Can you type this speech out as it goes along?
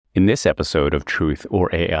In this episode of Truth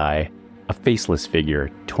or AI, a faceless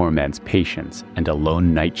figure torments patients and a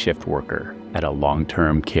lone night shift worker at a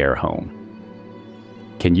long-term care home.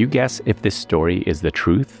 Can you guess if this story is the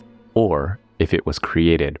truth or if it was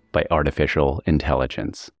created by artificial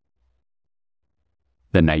intelligence?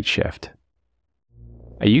 The night shift.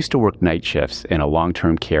 I used to work night shifts in a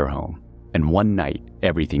long-term care home, and one night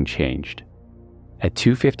everything changed. At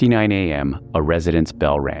 2:59 a.m., a resident's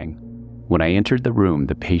bell rang. When I entered the room,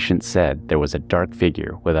 the patient said there was a dark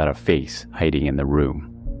figure without a face hiding in the room.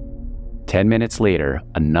 10 minutes later,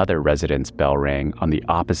 another resident's bell rang on the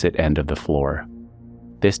opposite end of the floor.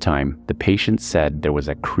 This time, the patient said there was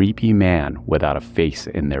a creepy man without a face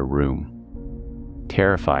in their room.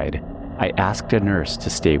 Terrified, I asked a nurse to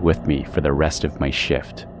stay with me for the rest of my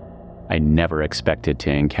shift. I never expected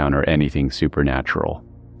to encounter anything supernatural,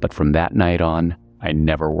 but from that night on, I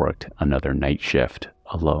never worked another night shift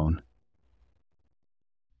alone.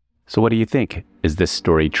 So what do you think? Is this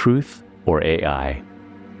story truth or AI?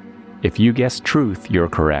 If you guessed truth, you're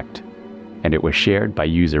correct. And it was shared by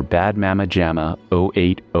user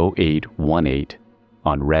BadMamaJama080818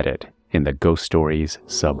 on Reddit in the Ghost Stories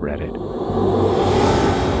subreddit.